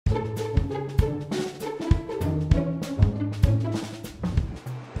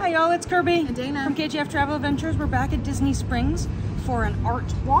Hi y'all, it's Kirby and Dana from KJF-TravelAdventures. We're back at Disney Springs for an art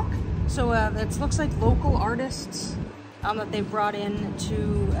walk. So it looks like local artists that they've brought in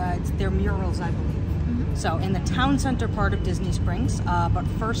to their murals, I believe. So in the town center part of Disney Springs, but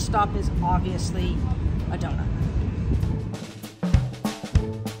first stop is obviously a donut.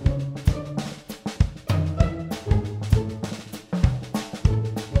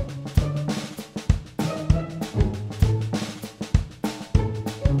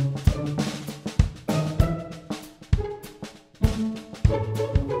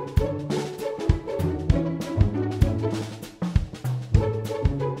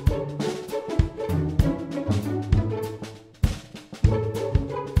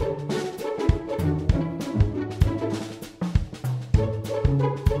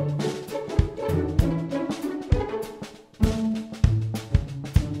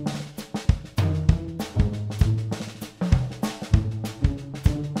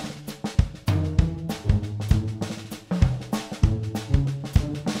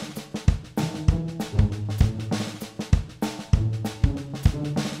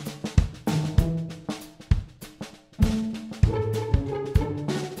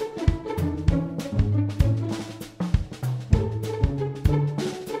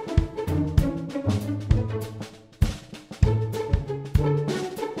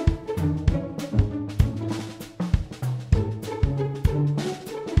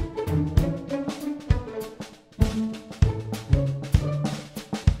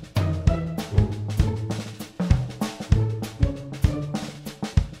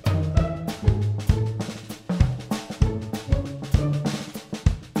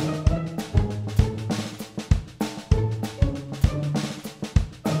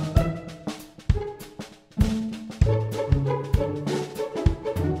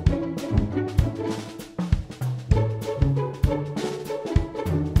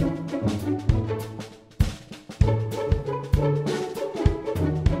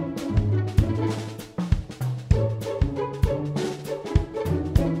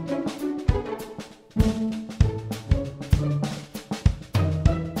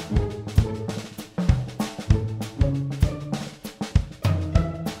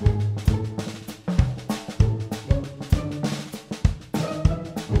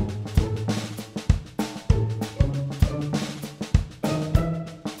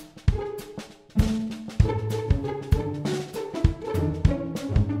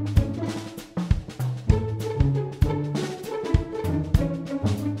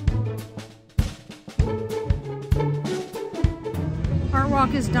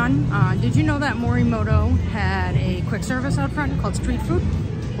 Walk is done. Did you know that Morimoto had a quick service out front called Street Food?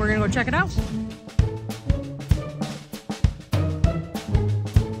 We're gonna go check it out.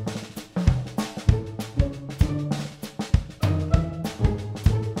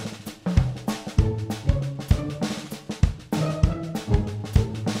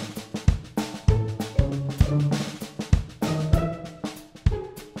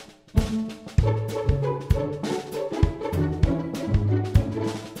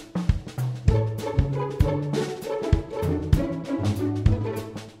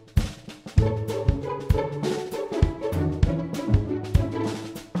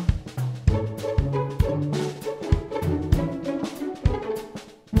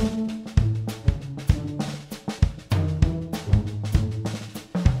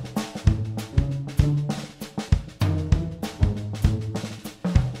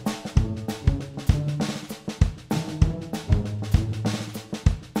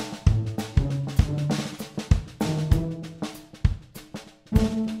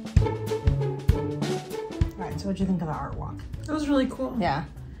 So what'd you think of the art walk? It was really cool. Yeah.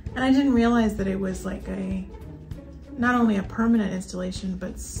 And I didn't realize that it was like not only a permanent installation,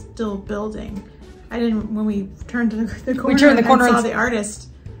 but still building. When we turned to the corner, and saw the artist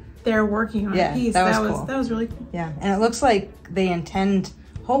there working on a piece. That was really cool. Yeah, and it looks like they intend,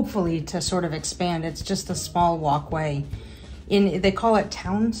 hopefully, to sort of expand. It's just a small walkway. They call it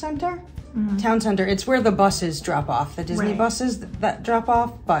Town Center? Town Center. It's where the buses drop off, the Disney buses that drop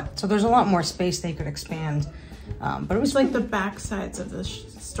off. So there's a lot more space they could expand. But it was like the back sides of the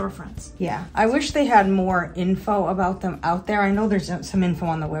storefronts. Yeah, I wish they had more info about them out there. I know there's some info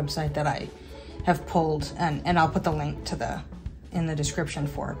on the website that I have pulled, and I'll put the link to in the description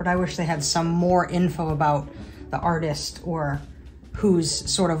for it. But I wish they had some more info about the artist or whose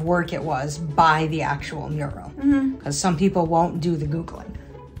sort of work it was by the actual mural. Because some people won't do the Googling.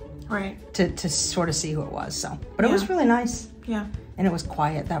 Right. To sort of see who it was. So, but it was really nice. Yeah. And it was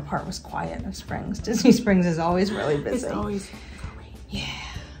quiet. That part was quiet of Springs. Disney Springs is always really busy. It's always great.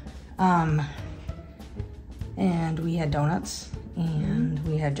 Yeah. And we had donuts And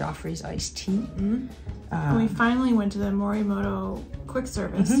we had Joffrey's iced tea. And we finally went to the Morimoto quick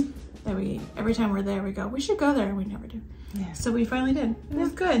service that every time we're there, we go, we should go there, and we never do. Yeah. So we finally did. It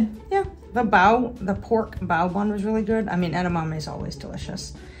was good. Yeah. The pork bao bun was really good. I mean, edamame is always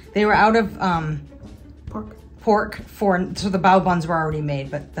delicious. They were out of pork so the bao buns were already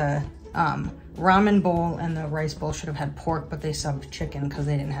made, but the ramen bowl and the rice bowl should have had pork, but they subbed chicken because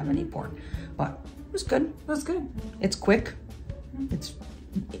they didn't have any pork. But it was good. It was good. It's quick. It's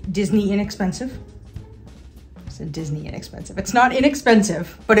Disney inexpensive. I said Disney inexpensive. It's not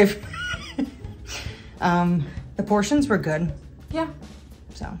inexpensive, but if the portions were good. Yeah.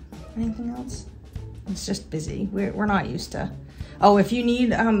 So, anything else? It's just busy. We're not used to. Oh, if you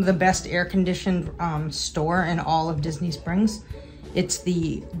need the best air-conditioned store in all of Disney Springs, it's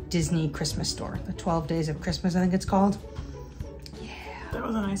the Disney Christmas store. The 12 Days of Christmas, I think it's called. Yeah. That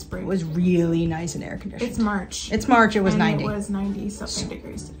was a nice break. It was really nice and air-conditioned. It's March. It's March. It was 90. It was 90-something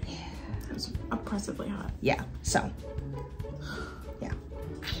degrees today. Yeah. It was oppressively hot. Yeah. So, yeah.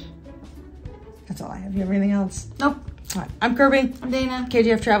 That's all I have. You have anything else? Nope. All right. I'm Kirby. I'm Dana.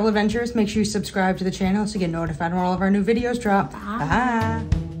 KJF Travel Adventures. Make sure you subscribe to the channel so you get notified when all of our new videos drop. Bye. Bye.